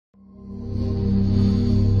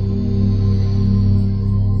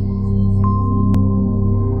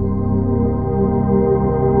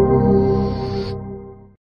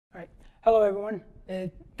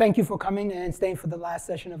Thank you for coming and staying for the last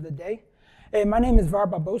session of the day. My name is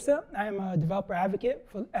Barbosa. I am a developer advocate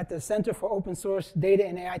at the Center for Open Source Data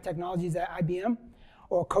and AI Technologies at IBM,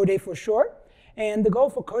 or CODA for short. And the goal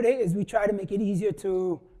for CODA is we try to make it easier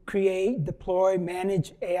to create, deploy,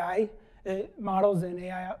 manage AI models and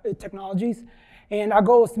AI technologies. And our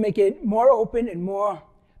goal is to make it more open and more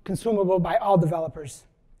consumable by all developers.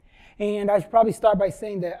 And I should probably start by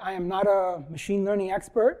saying that I am not a machine learning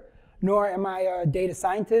expert, nor am I a data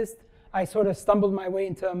scientist. I sort of stumbled my way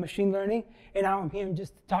into machine learning, and now I'm here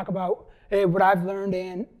just to talk about what I've learned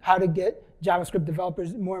and how to get JavaScript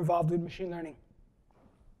developers more involved with machine learning.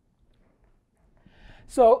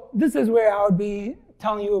 So this is where I would be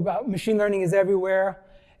telling you about machine learning is everywhere.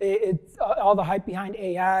 It's all the hype behind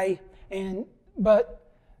AI,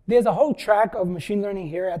 but there's a whole track of machine learning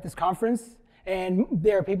here at this conference, and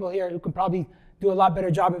there are people here who can probably do a lot better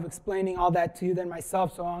job of explaining all that to you than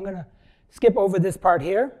myself, so I'm going to skip over this part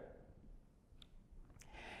here.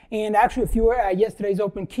 And actually, if you were at yesterday's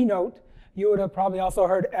open keynote, you would have probably also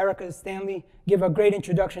heard Erica Stanley give a great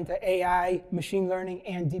introduction to AI, machine learning,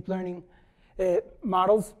 and deep learning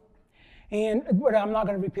models. And I'm not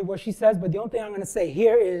going to repeat what she says, but the only thing I'm going to say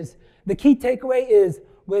here is the key takeaway is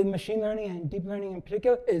with machine learning and deep learning in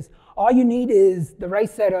particular is all you need is the right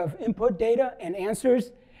set of input data and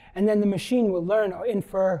answers, and then the machine will learn or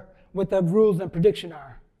infer what the rules and prediction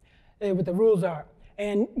are, what the rules are.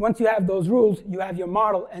 And once you have those rules, you have your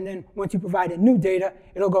model, and then once you provide a new data,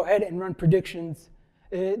 it'll go ahead and run predictions,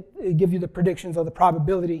 give you the predictions or the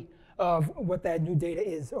probability of what that new data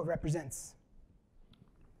is or represents.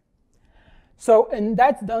 So, and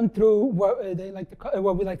that's done through what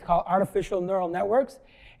we like to call artificial neural networks.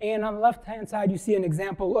 And on the left-hand side, you see an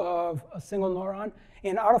example of a single neuron.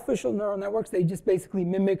 And artificial neural networks, they just basically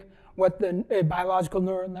mimic what the biological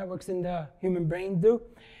neural networks in the human brain do.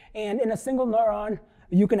 And in a single neuron,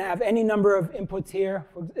 you can have any number of inputs here,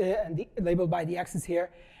 labeled by the x's here.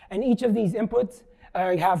 And each of these inputs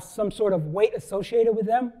have some sort of weight associated with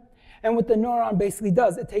them. And what the neuron basically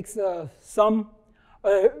does, it takes the sum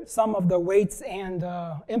of the weights and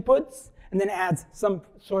inputs, and then adds some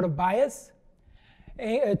sort of bias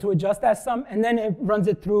to adjust that sum, and then it runs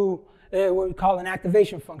it through what we call an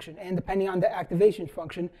activation function. And depending on the activation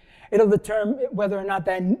function, it'll determine whether or not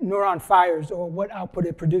that neuron fires or what output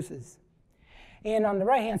it produces. And on the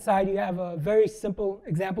right-hand side, you have a very simple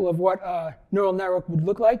example of what a neural network would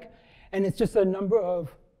look like. And it's just a number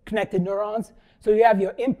of connected neurons. So you have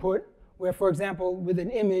your input, where, for example, with an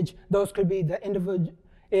image, those could be the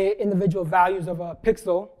individual values of a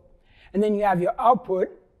pixel. And then you have your output,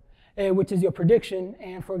 which is your prediction.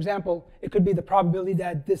 And for example, it could be the probability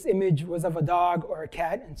that this image was of a dog or a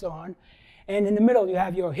cat, and so on. And in the middle, you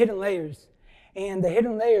have your hidden layers. And the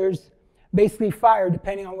hidden layers basically fire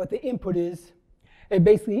depending on what the input is. They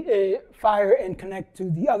basically fire and connect to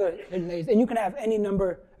the other hidden layers. And you can have any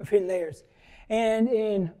number of hidden layers. And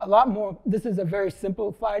in a lot more, this is a very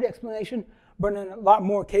simplified explanation, but in a lot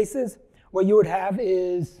more cases, what you would have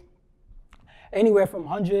is anywhere from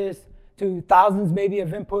hundreds to thousands maybe of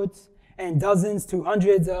inputs, and dozens to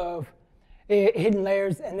hundreds of hidden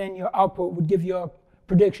layers, and then your output would give you a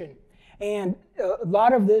prediction. And a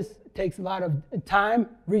lot of this takes a lot of time,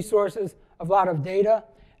 resources, a lot of data,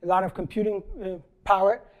 a lot of computing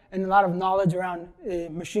power, and a lot of knowledge around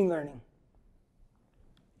machine learning.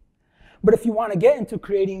 But if you want to get into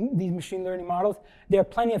creating these machine learning models, there are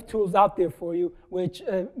plenty of tools out there for you which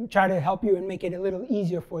try to help you and make it a little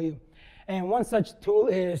easier for you. And one such tool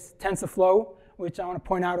is TensorFlow, which I want to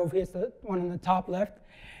point out over here. It's the one on the top left.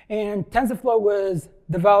 And TensorFlow was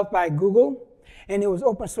developed by Google, and it was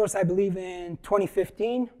open source, I believe, in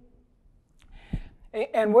 2015.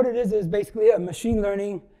 And what it is basically a machine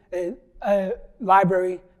learning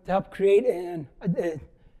library to help create and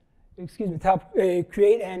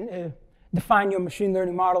define your machine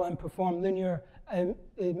learning model and perform linear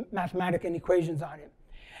mathematical equations on it.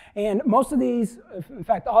 And most of these, in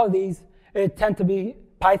fact, all of these, tend to be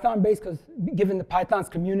Python-based, because given the Python's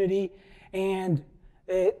community and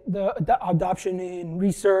the adoption in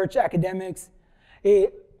research, academics,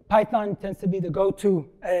 Python tends to be the go-to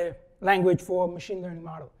language for machine learning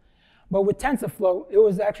model. But with TensorFlow, it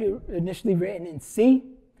was actually initially written in C,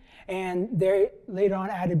 and they later on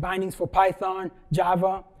added bindings for Python,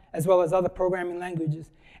 Java, as well as other programming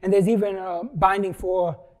languages. And there's even a binding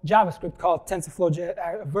for JavaScript called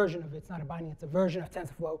TensorFlow.js, a version of it. It's not a binding, it's a version of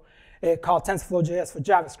TensorFlow called TensorFlow.js for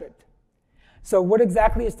JavaScript. So what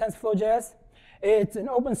exactly is TensorFlow.js? It's an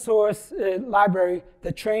open source library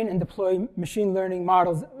to train and deploy machine learning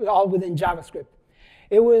models all within JavaScript.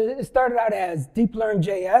 It started out as deep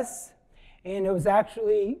learn.js, and it was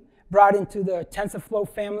actually brought into the TensorFlow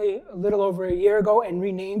family a little over a year ago and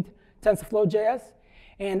renamed TensorFlow.js.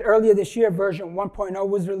 And earlier this year, version 1.0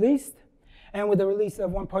 was released. And with the release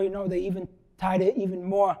of 1.0, they even tied it even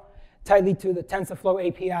more tightly to the TensorFlow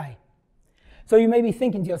API. So you may be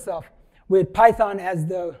thinking to yourself, with Python as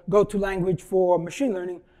the go-to language for machine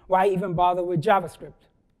learning, why even bother with JavaScript?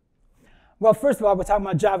 Well, first of all, we're talking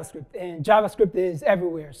about JavaScript, and JavaScript is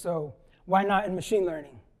everywhere, so why not in machine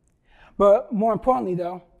learning? But more importantly,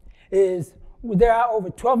 though, is there are over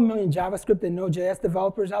 12 million JavaScript and Node.js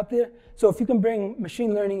developers out there, so if you can bring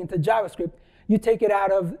machine learning into JavaScript, you take it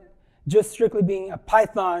out of just strictly being a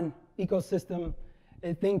Python ecosystem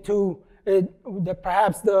thing to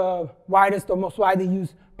perhaps the widest or most widely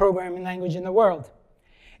used programming language in the world.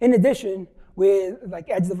 In addition, with like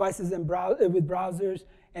edge devices and with browsers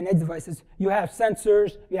and edge devices, you have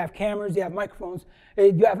sensors, you have cameras, you have microphones,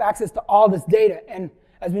 you have access to all this data. And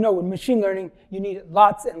as we know, with machine learning, you need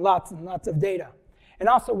lots and lots and lots of data. And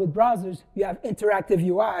also with browsers, you have interactive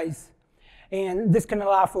UIs. And this can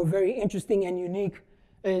allow for very interesting and unique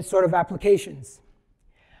sort of applications.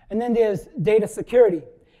 And then there's data security.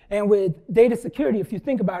 And with data security, if you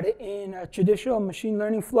think about it, in a traditional machine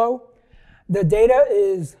learning flow, the data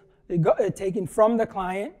is taken from the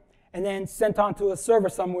client and then sent onto a server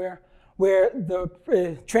somewhere where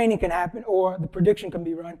the training can happen or the prediction can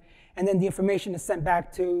be run, and then the information is sent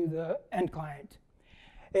back to the end client.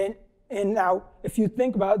 And now, if you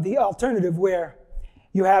think about the alternative where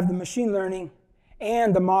you have the machine learning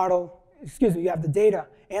and the model, you have the data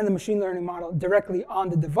and the machine learning model directly on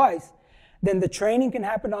the device, then the training can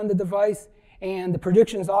happen on the device and the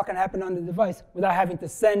predictions all can happen on the device without having to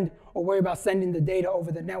send or worry about sending the data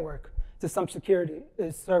over the network to some security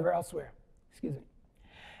server elsewhere.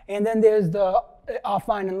 And then there's the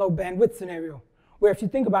offline and low bandwidth scenario, where if you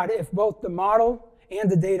think about it, if both the model and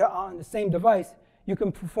the data are on the same device, you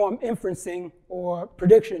can perform inferencing or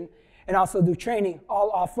prediction and also do training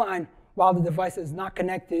all offline while the device is not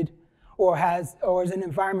connected or is in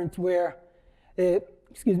environments where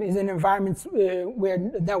where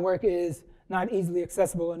the network is not easily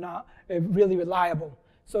accessible or not really reliable.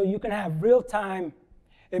 So you can have real-time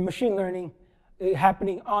machine learning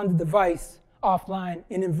happening on the device offline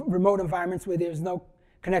in remote environments where there's no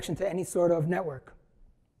connection to any sort of network.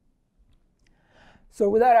 So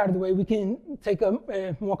with that out of the way, we can take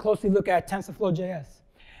a more closely look at TensorFlow.js.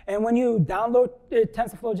 And when you download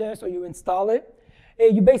TensorFlow.js or you install it,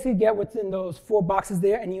 you basically get what's in those 4 boxes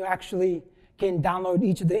there, and you actually can download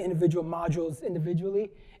each of the individual modules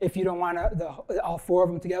individually if you don't want all 4 of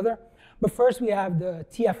them together. But first we have the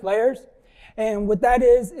TF layers. And what that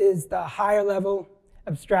is the higher level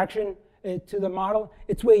abstraction to the model.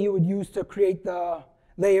 It's where you would use to create the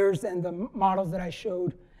layers and the models that I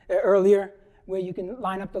showed earlier, where you can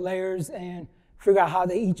line up the layers and figure out how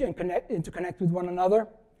they each interconnect with one another.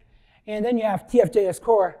 And then you have TF.js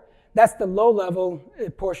core. That's the low-level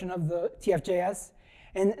portion of the TF.js.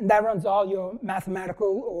 And that runs all your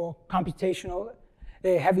mathematical or computational,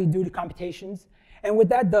 heavy-duty computations. And what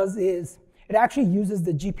that does is it actually uses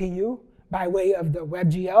the GPU by way of the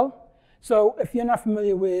WebGL. So if you're not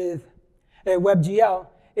familiar with WebGL,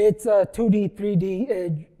 it's a 2D,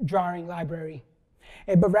 3D drawing library.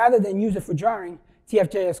 But rather than use it for drawing,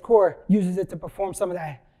 TF.js core uses it to perform some of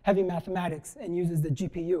that heavy mathematics and uses the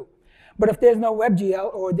GPU. But if there's no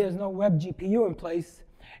WebGL or there's no web GPU in place,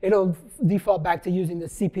 it'll default back to using the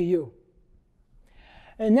CPU.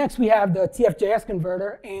 And next we have the TF.js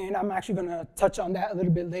converter, and I'm actually going to touch on that a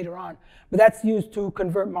little bit later on. But that's used to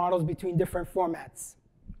convert models between different formats.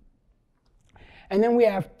 And then we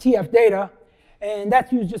have TF data, and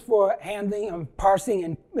that's used just for handling and parsing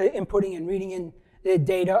and inputting and reading in the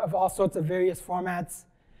data of all sorts of various formats.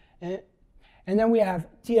 And then we have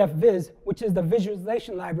TF viz, which is the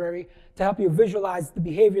visualization library to help you visualize the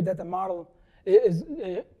behavior that the model is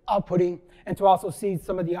outputting, and to also see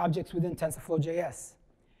some of the objects within TensorFlow.js.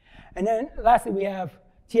 And then lastly, we have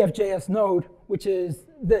TF.js node, which is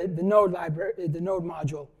the node library, the node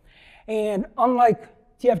module. And unlike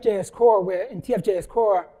TF.js core, where in TF.js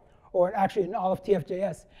core, or actually in all of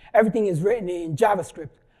TF.js, everything is written in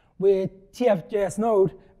JavaScript. With TF.js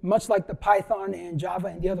node, much like the Python and Java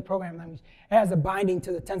and the other programming language, it has a binding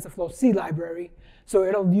to the TensorFlow C library, so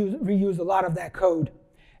it'll reuse a lot of that code.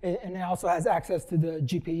 And it also has access to the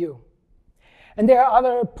GPU. And there are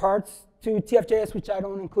other parts to TF.js which I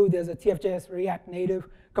don't include. There's a TF.js React Native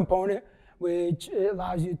component, which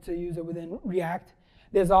allows you to use it within React.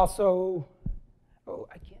 There's also,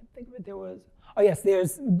 I can't think of it.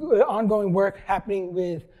 There's ongoing work happening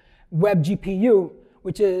with Web GPU,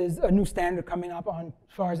 which is a new standard coming up as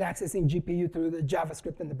far as accessing GPU through the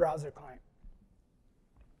JavaScript and the browser client.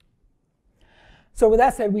 So with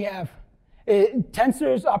that said, we have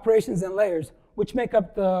tensors, operations, and layers, which make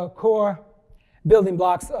up the core building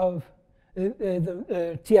blocks of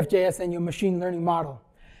the TF.js and your machine learning model.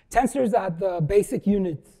 Tensors are the basic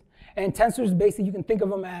units, and tensors basically you can think of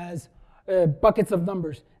them as buckets of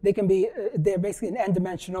numbers. They can be they're basically an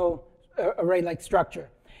n-dimensional array-like structure.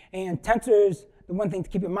 And tensors, the one thing to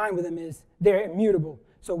keep in mind with them is they're immutable.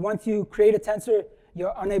 So once you create a tensor,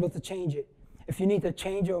 you're unable to change it. If you need to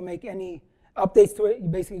change or make any updates to it, you're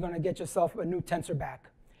basically going to get yourself a new tensor back.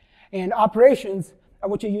 And operations are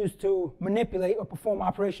what you use to manipulate or perform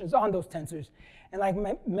operations on those tensors. And like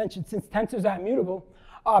I mentioned, since tensors are immutable,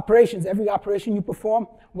 operations, every operation you perform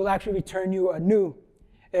will actually return you a new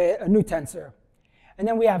tensor. And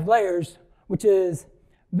then we have layers, which is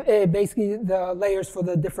basically the layers for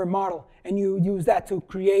the different model. And you use that to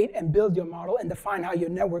create and build your model and define how your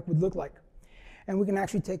network would look like. And we can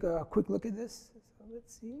actually take a quick look at this. So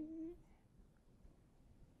let's see.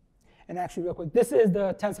 And actually, real quick, this is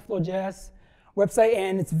the TensorFlow.js website,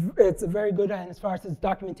 and it's a very good, and as far as its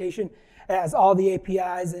documentation, it has all the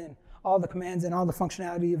APIs and all the commands and all the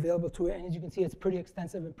functionality available to it. And as you can see, it's pretty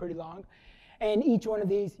extensive and pretty long. And each one of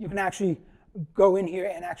these, you can actually go in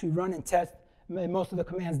here and actually run and test most of the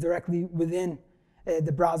commands directly within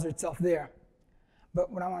the browser itself there.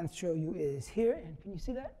 But what I want to show you is here, and can you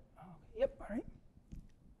see that? Oh, yep, all right.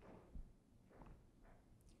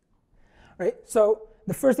 All right, so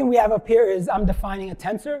the first thing we have up here is I'm defining a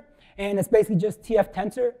tensor, and it's basically just TF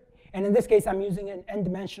tensor. And in this case, I'm using an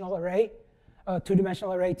n-dimensional array, a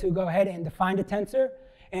two-dimensional array to go ahead and define the tensor.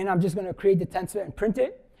 And I'm just going to create the tensor and print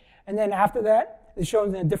it. And then after that, it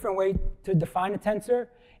shows a different way to define a tensor.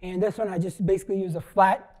 And this one, I just basically use a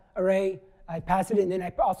flat array. I pass it, and then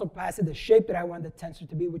I also pass it the shape that I want the tensor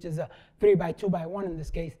to be, which is a 3 by 2 by 1 in this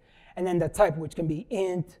case. And then the type, which can be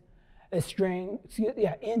int, a string,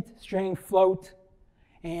 int, string, float,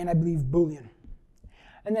 and I believe Boolean.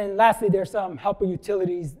 And then lastly, there's some helper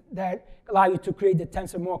utilities that allow you to create the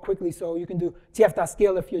tensor more quickly. So you can do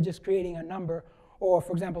tf.scale if you're just creating a number, or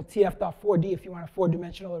for example, tf.4d if you want a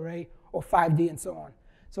 4-dimensional array, or 5d, and so on.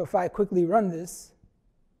 So if I quickly run this,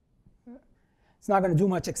 it's not going to do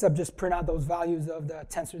much except just print out those values of the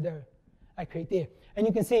tensor there I create there. And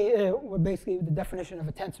you can see basically the definition of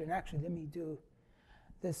a tensor. And actually, let me do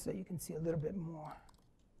this so you can see a little bit more.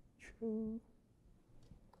 True.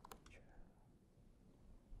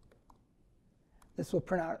 This will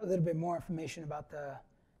print out a little bit more information about the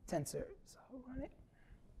tensor. So I'll run it.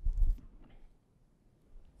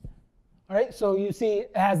 All right, so you see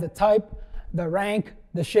it has the type, the rank,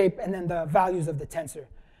 the shape, and then the values of the tensor.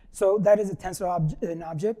 So that is a tensor an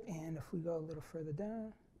object. And if we go a little further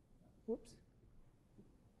down, whoops.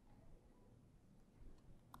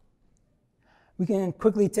 We can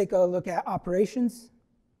quickly take a look at operations.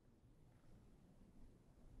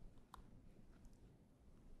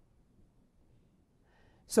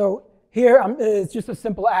 So here, it's just a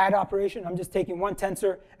simple add operation. I'm just taking one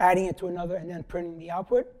tensor, adding it to another, and then printing the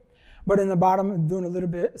output. But in the bottom, I'm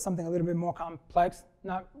doing something a little bit more complex.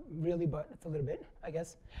 Not really, but it's a little bit, I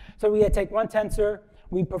guess. So we take one tensor,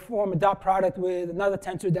 we perform a dot product with another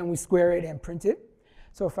tensor, then we square it and print it.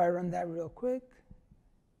 So if I run that real quick.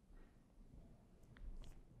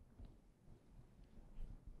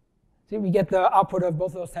 See, we get the output of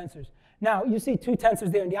both of those tensors. Now, you see two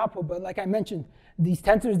tensors there in the output, but like I mentioned, these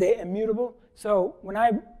tensors, they're immutable. So when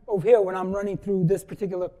I'm running through this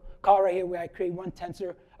particular call right here where I create one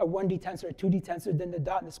tensor, a 1D tensor, a 2D tensor, then the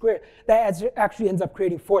dot and the square, that actually ends up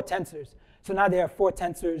creating 4 tensors. So now there are 4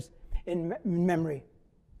 tensors in memory.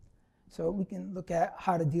 So we can look at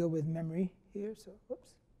how to deal with memory here. So,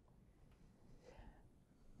 whoops.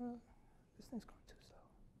 This thing's going too slow.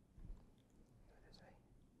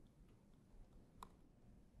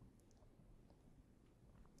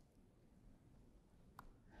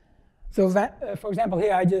 So for example,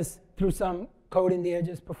 here I just threw some code in there,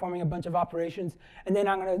 just performing a bunch of operations. And then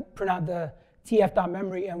I'm going to print out the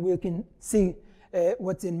tf.memory, and we can see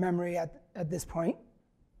what's in memory at this point.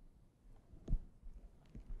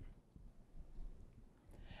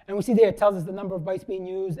 And we see there it tells us the number of bytes being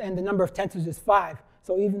used, and the number of tensors is 5.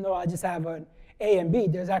 So even though I just have an A and B,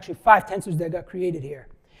 there's actually 5 tensors that got created here.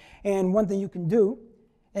 And one thing you can do,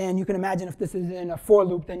 and you can imagine if this is in a for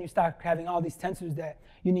loop, then you start having all these tensors that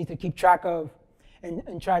you need to keep track of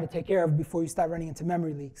and try to take care of before you start running into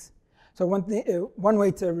memory leaks. So one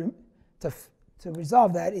way to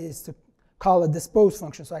resolve that is to call a dispose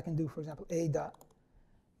function. So I can do, for example,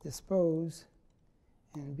 a.dispose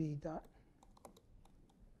and b.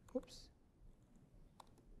 Whoops.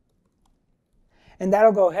 And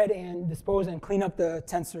that'll go ahead and dispose and clean up the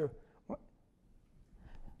tensor.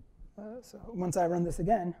 So once I run this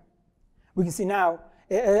again, we can see now,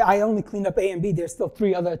 I only cleaned up A and B. There's still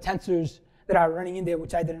 3 other tensors that are running in there,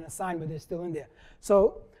 which I didn't assign, but they're still in there.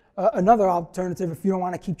 So another alternative, if you don't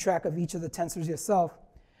want to keep track of each of the tensors yourself,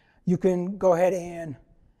 you can go ahead and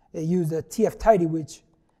use the tf-tidy, which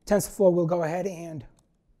TensorFlow will go ahead and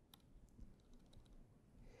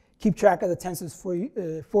keep track of the tensors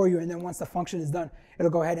for you, and then once the function is done,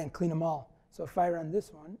 it'll go ahead and clean them all. So if I run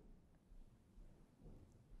this one,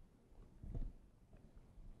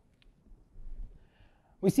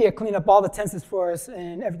 we see it clean up all the tensors for us,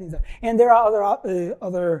 and everything's done. And there are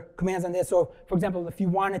other commands on there. So for example, if you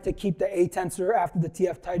wanted to keep the A tensor after the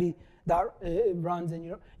tf-tidy runs,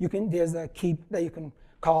 and you can, there's a keep that you can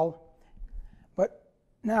call. But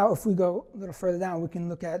now if we go a little further down, we can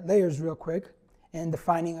look at layers real quick and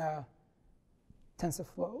defining a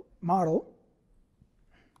TensorFlow model.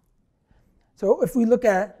 So if we look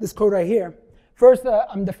at this code right here, first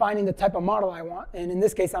I'm defining the type of model I want. And in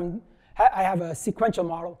this case, I have a sequential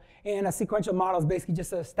model. And a sequential model is basically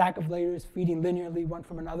just a stack of layers feeding linearly one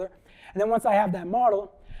from another. And then once I have that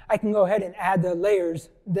model, I can go ahead and add the layers,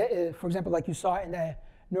 that, for example, like you saw in the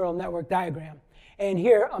neural network diagram. And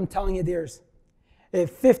here I'm telling you there's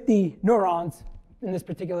 50 neurons in this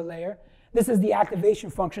particular layer. This is the activation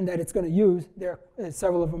function that it's going to use. There are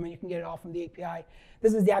several of them, and you can get it all from the API.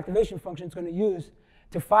 This is the activation function it's going to use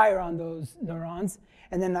to fire on those neurons.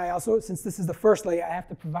 And then I also, since this is the first layer, I have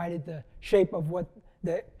to provide it the shape of what's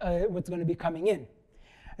going to be coming in.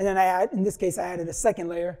 And then in this case, I added a second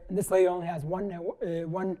layer. And this layer only has one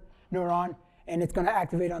neuron, and it's going to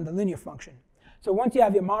activate on the linear function. So once you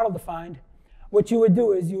have your model defined, what you would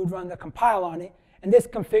do is you would run the compile on it. And this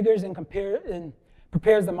configures and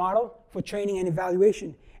prepares the model for training and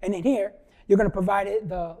evaluation. And in here, you're going to provide it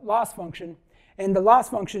the loss function. And the loss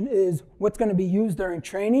function is what's going to be used during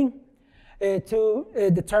training to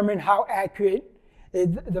determine how accurate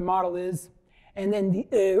the model is. And then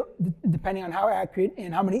depending on how accurate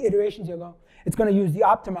and how many iterations you go, it's going to use the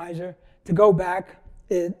optimizer to go back,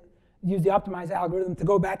 use the optimizer algorithm to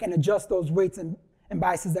go back and adjust those weights and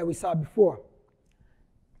biases that we saw before.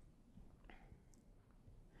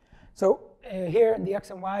 So here in the x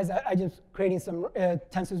and y's, I just creating some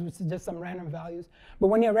tensors with just some random values. But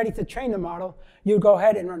when you're ready to train the model, you go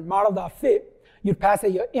ahead and run model.fit. You'd pass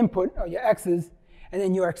it your input, or your x's, and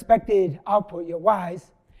then your expected output, your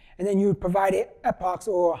y's, and then you would provide it epochs,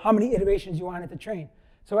 or how many iterations you want it to train.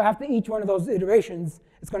 So after each one of those iterations,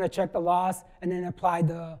 it's going to check the loss, and then apply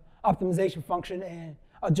the optimization function, and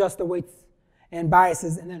adjust the weights and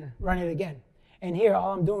biases, and then run it again. And here,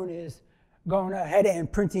 all I'm doing is going ahead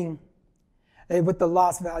and printing what the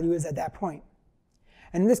loss value is at that point.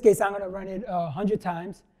 And in this case, I'm going to run it 100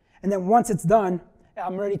 times. And then once it's done,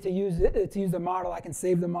 I'm ready to use the model. I can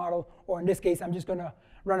save the model. Or in this case, I'm just going to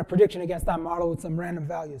run a prediction against that model with some random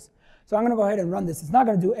values. So I'm going to go ahead and run this. It's not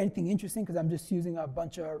going to do anything interesting because I'm just using a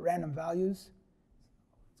bunch of random values.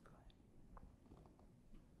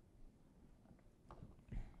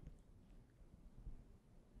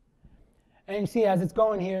 And you see as it's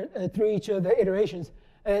going here through each of the iterations,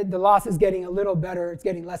 the loss is getting a little better. It's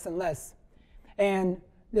getting less and less. And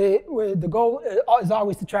the goal is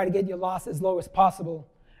always to try to get your loss as low as possible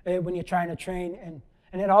when you're trying to train.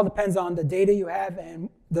 And it all depends on the data you have and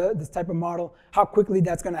this type of model, how quickly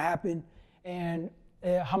that's going to happen, and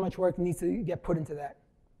how much work needs to get put into that.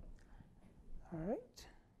 All right.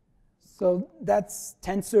 So that's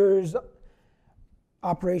tensors,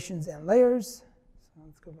 operations, and layers. So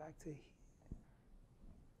let's go back to here.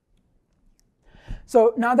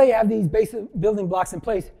 So now that you have these basic building blocks in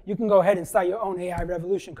place, you can go ahead and start your own AI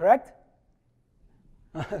revolution, correct?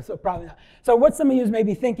 So probably not. So what some of you may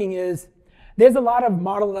be thinking is, there's a lot of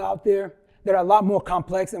models out there that are a lot more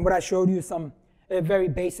complex, and what I showed you is some very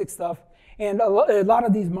basic stuff. And a lot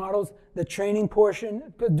of these models, the training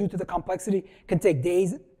portion, due to the complexity, can take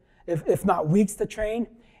days, if not weeks to train.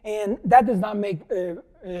 And that does not make a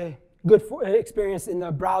good experience in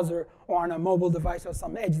the browser or on a mobile device or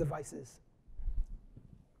some edge devices.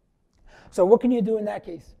 So what can you do in that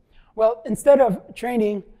case? Well, instead of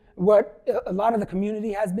training, what a lot of the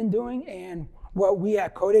community has been doing and what we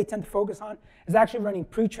at Code tend to focus on is actually running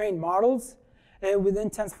pre-trained models within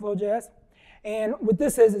TensorFlow.js. And what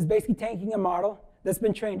this is basically taking a model that's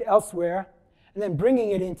been trained elsewhere and then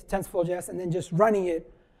bringing it into TensorFlow.js and then just running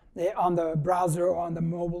it on the browser or on the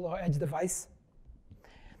mobile or edge device.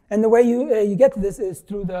 And the way you get to this is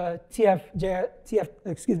through the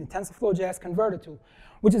TensorFlow.js converter tool,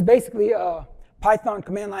 which is basically a Python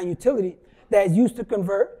command line utility that is used to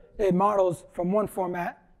convert models from one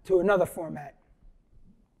format to another format.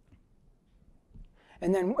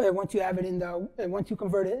 And then once you have it once you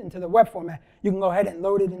convert it into the web format, you can go ahead and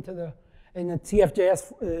load it into the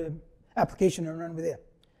TF.js application and run with it.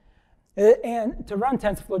 And to run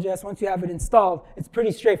TensorFlow.js, once you have it installed, it's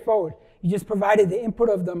pretty straightforward. You just provided the input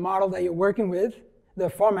of the model that you're working with, the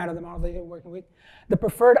format of the model that you're working with, the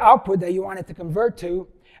preferred output that you want it to convert to,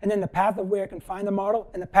 and then the path of where it can find the model,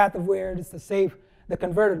 and the path of where it is to save the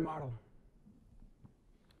converted model.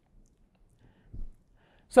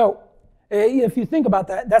 So if you think about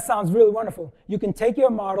that, that sounds really wonderful. You can take your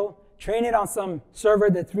model, train it on some server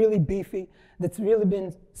that's really beefy, that's really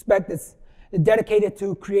been spec'd, that's dedicated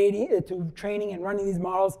to training and running these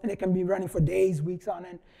models, and it can be running for days, weeks on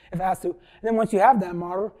end if it has to. And then once you have that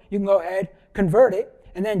model, you can go ahead, convert it,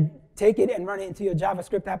 and then take it and run it into your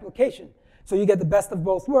JavaScript application. So you get the best of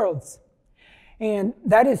both worlds. And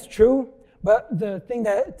that is true, but the thing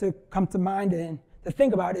that to come to mind and to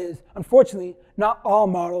think about is, unfortunately, not all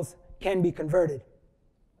models can be converted.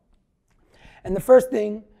 And the first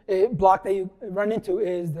block that you run into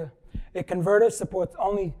is the converter supports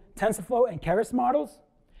only TensorFlow and Keras models.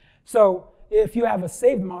 So if you have a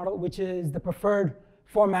saved model, which is the preferred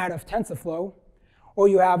format of TensorFlow, or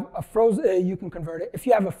you have a frozen, you can convert it. If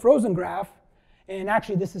you have a frozen graph, and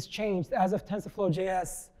actually this has changed as of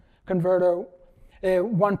TensorFlow.js converter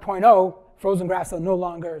 1.0, frozen graphs are no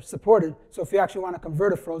longer supported. So if you actually want to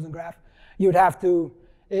convert a frozen graph, you would have to,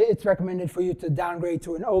 it's recommended for you to downgrade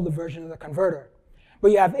to an older version of the converter.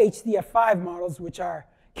 But you have HDF5 models, which are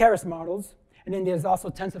Keras models, and then there's also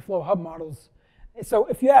TensorFlow Hub models. So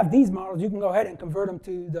if you have these models, you can go ahead and convert them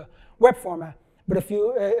to the web format. But if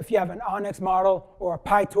you have an Onyx model or a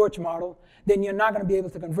PyTorch model, then you're not going to be able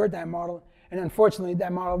to convert that model. And unfortunately,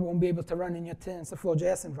 that model won't be able to run in your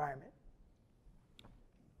TensorFlow.js environment.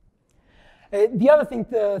 The other thing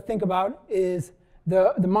to think about is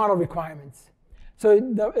the model requirements.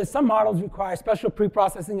 So some models require special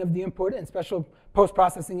pre-processing of the input and special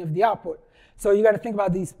post-processing of the output. So you got to think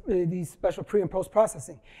about these special pre and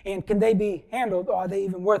post-processing. And can they be handled, or are they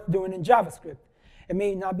even worth doing in JavaScript? It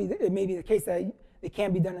may be the case that it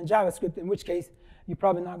can't be done in JavaScript, in which case you're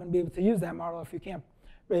probably not going to be able to use that model if you can't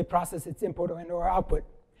really process its input or output.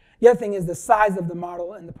 The other thing is the size of the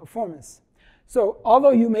model and the performance. So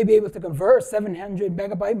although you may be able to convert a 700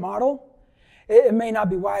 megabyte model, it may not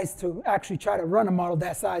be wise to actually try to run a model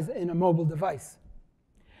that size in a mobile device.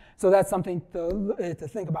 So that's something to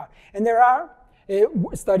think about. And there are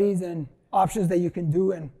studies and options that you can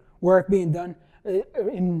do and work being done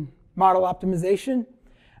in model optimization,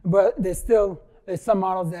 but there's some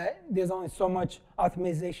models that there's only so much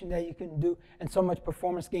optimization that you can do and so much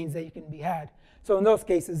performance gains that you can be had. So in those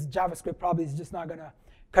cases, JavaScript probably is just not going to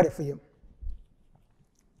cut it for you.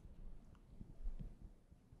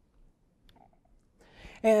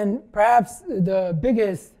 And perhaps the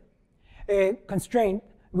biggest constraint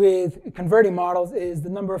with converting models is the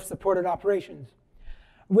number of supported operations.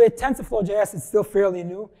 With TensorFlow.js, it's still fairly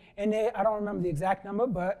new, and I don't remember the exact number,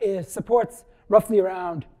 but it supports roughly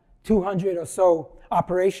around 200 or so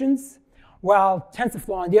operations, while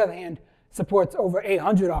TensorFlow, on the other hand, supports over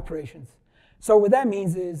 800 operations. So what that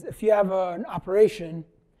means is if you have an operation,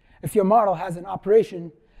 if your model has an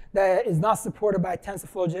operation that is not supported by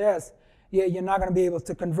TensorFlow.js, you're not going to be able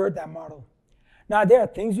to convert that model. Now, there are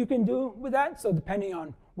things you can do with that. So depending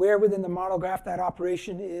on where within the model graph that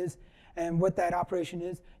operation is and what that operation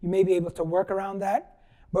is, you may be able to work around that.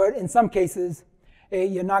 But in some cases,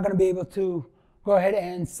 you're not going to be able to go ahead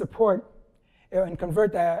and support and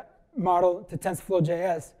convert that model to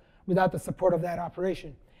TensorFlow.js without the support of that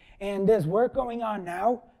operation. And there's work going on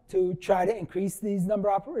now to try to increase these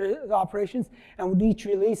number of operations. And with each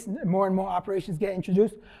release, more and more operations get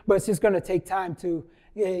introduced. But it's just going to take time to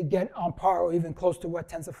get on par or even close to what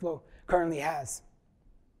TensorFlow currently has.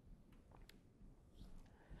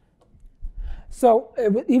 So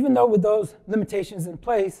even though with those limitations in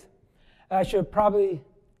place, I should probably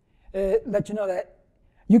let you know that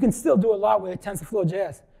you can still do a lot with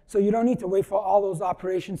TensorFlow.js. So you don't need to wait for all those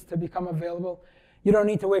operations to become available. You don't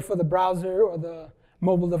need to wait for the browser or the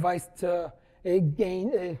mobile device to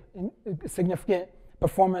gain significant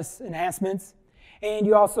performance enhancements. And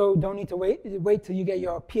you also don't need to wait till you get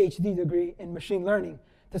your PhD degree in machine learning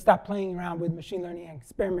to stop playing around with machine learning and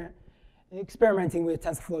experimenting with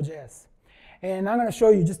TensorFlow.js. And I'm going to show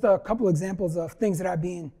you just a couple examples of things that are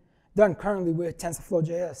being done currently with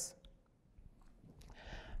TensorFlow.js.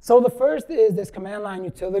 So the first is this command line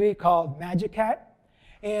utility called MagicCat.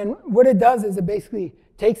 And what it does is it basically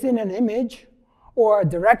takes in an image or a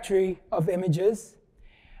directory of images,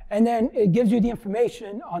 and then it gives you the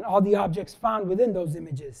information on all the objects found within those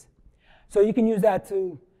images. So you can use that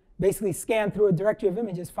to basically scan through a directory of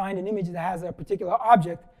images, find an image that has a particular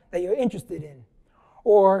object that you're interested in.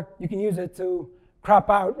 Or you can use it to crop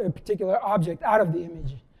out a particular object out of the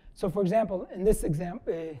image. So for example, in this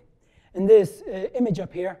image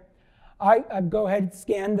up here, I'd go ahead and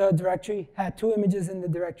scan the directory, had two images in the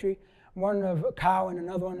directory, one of a cow and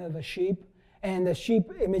another one of a sheep. And the sheep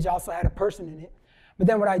image also had a person in it. But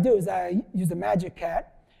then what I do is I use the magic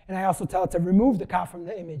cat, and I also tell it to remove the cow from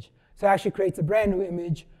the image. So it actually creates a brand new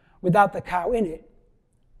image without the cow in it.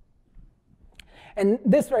 And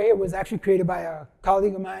this right here was actually created by a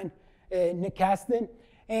colleague of mine, Nick Caston.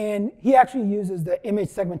 And he actually uses the image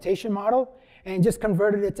segmentation model and just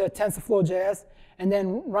converted it to TensorFlow.js and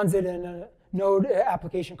then runs it in a Node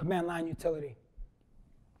application command line utility.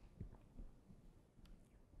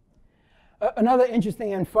 Another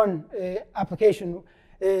interesting and fun application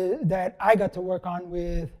that I got to work on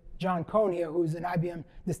with John Cohn here, who's an IBM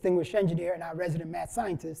distinguished engineer and our resident math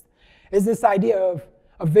scientist, is this idea of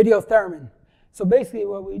video theremin. So basically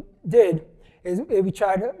what we did is we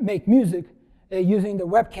tried to make music using the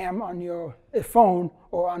webcam on your phone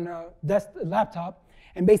or on a laptop,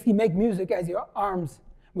 and basically make music as your arms,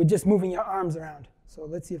 with just moving your arms around. So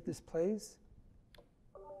let's see if this plays.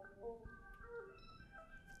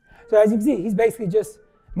 So as you can see, he's basically just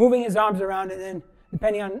moving his arms around, and then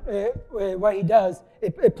depending on what he does,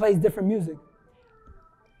 it plays different music.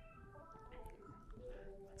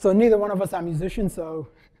 So neither one of us are musicians, so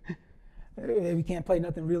we can't play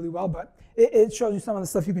nothing really well, but it shows you some of the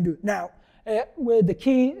stuff you can do. Now, with the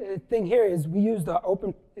key thing here is we use the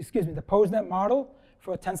PoseNet model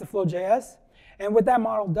for TensorFlow.js, and what that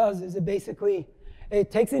model does is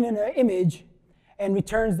it takes in an image and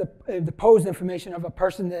returns the pose information of a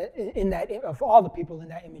person of all the people in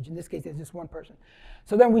that image. In this case, there's just one person.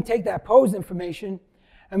 So then we take that pose information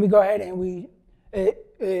and we go ahead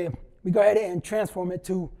and transform it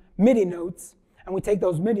to MIDI notes, and we take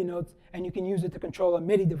those MIDI notes and you can use it to control a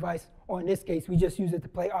MIDI device, or in this case, we just use it to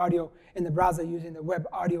play audio in the browser using the Web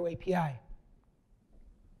Audio API.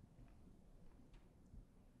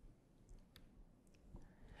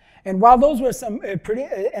 And while those were some pretty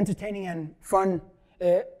entertaining and fun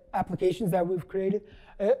applications that we've created,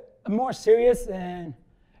 a more serious and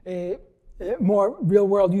more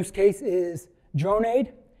real-world use case is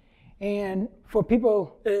DroneAid. And for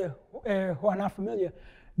people who are not familiar,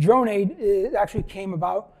 DroneAid actually came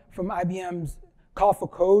about from IBM's Call for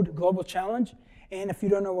Code Global Challenge. And if you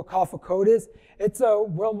don't know what Call for Code is, it's a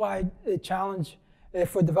worldwide challenge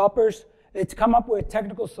for developers to come up with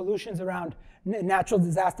technical solutions around natural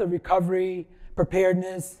disaster recovery,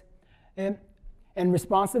 preparedness, and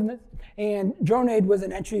responsiveness. And DroneAid was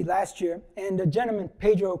an entry last year. And the gentleman,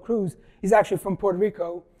 Pedro Cruz, he's actually from Puerto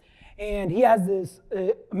Rico. And he has this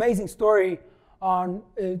amazing story on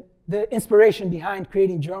the inspiration behind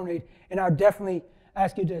creating DroneAid. And I'll definitely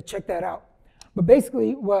ask you to check that out. But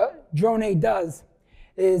basically what DroneAid does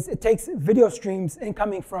is it takes video streams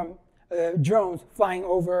incoming from drones flying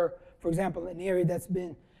over, for example, an area that's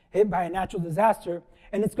been hit by a natural disaster,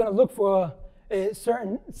 and it's going to look for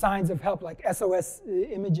certain signs of help, like SOS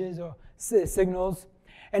images or signals,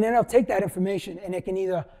 and then it'll take that information and it can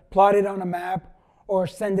either plot it on a map or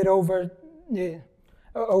send it over to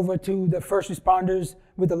the first responders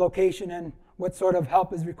with the location and what sort of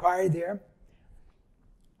help is required there.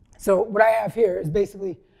 So what I have here is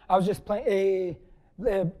basically, I was just playing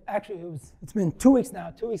actually it's been 2 weeks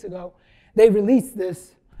now, 2 weeks ago, they released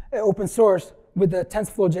this open source with the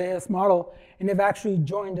TensorFlow.js model, and they've actually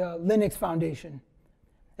joined a Linux Foundation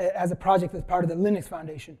as a project as part of the Linux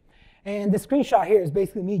Foundation. And the screenshot here is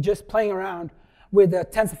basically me just playing around with the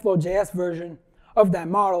TensorFlow.js version of that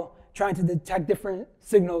model, trying to detect different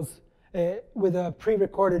signals with a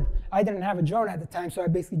pre-recorded. I didn't have a drone at the time, so I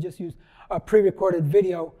basically just used a pre-recorded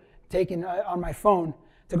video taken on my phone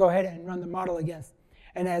to go ahead and run the model against.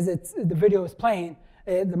 And as the video is playing,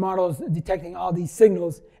 the model is detecting all these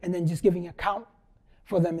signals and then just giving a count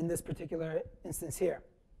for them in this particular instance here.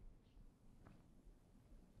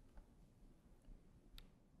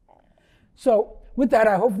 So with that,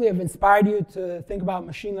 I hopefully have inspired you to think about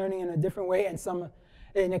machine learning in a different way and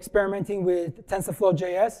in experimenting with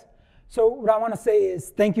TensorFlow.js. So what I want to say is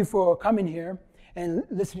thank you for coming here and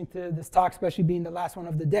listening to this talk, especially being the last one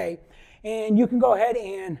of the day. And you can go ahead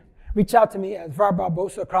and reach out to me as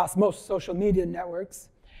Barbosa across most social media networks.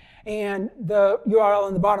 And the URL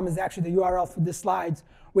on the bottom is actually the URL for the slides,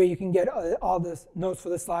 where you can get all the notes for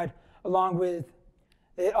the slide, along with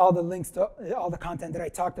all the links to all the content that I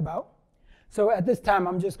talked about. So at this time,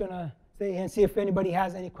 I'm just going to stay and see if anybody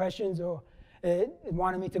has any questions or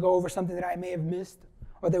wanted me to go over something that I may have missed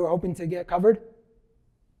or they were hoping to get covered.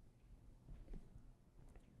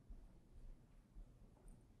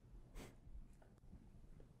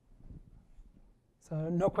 So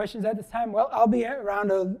no questions at this time? Well, I'll be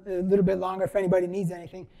around a little bit longer if anybody needs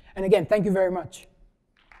anything. And again, thank you very much.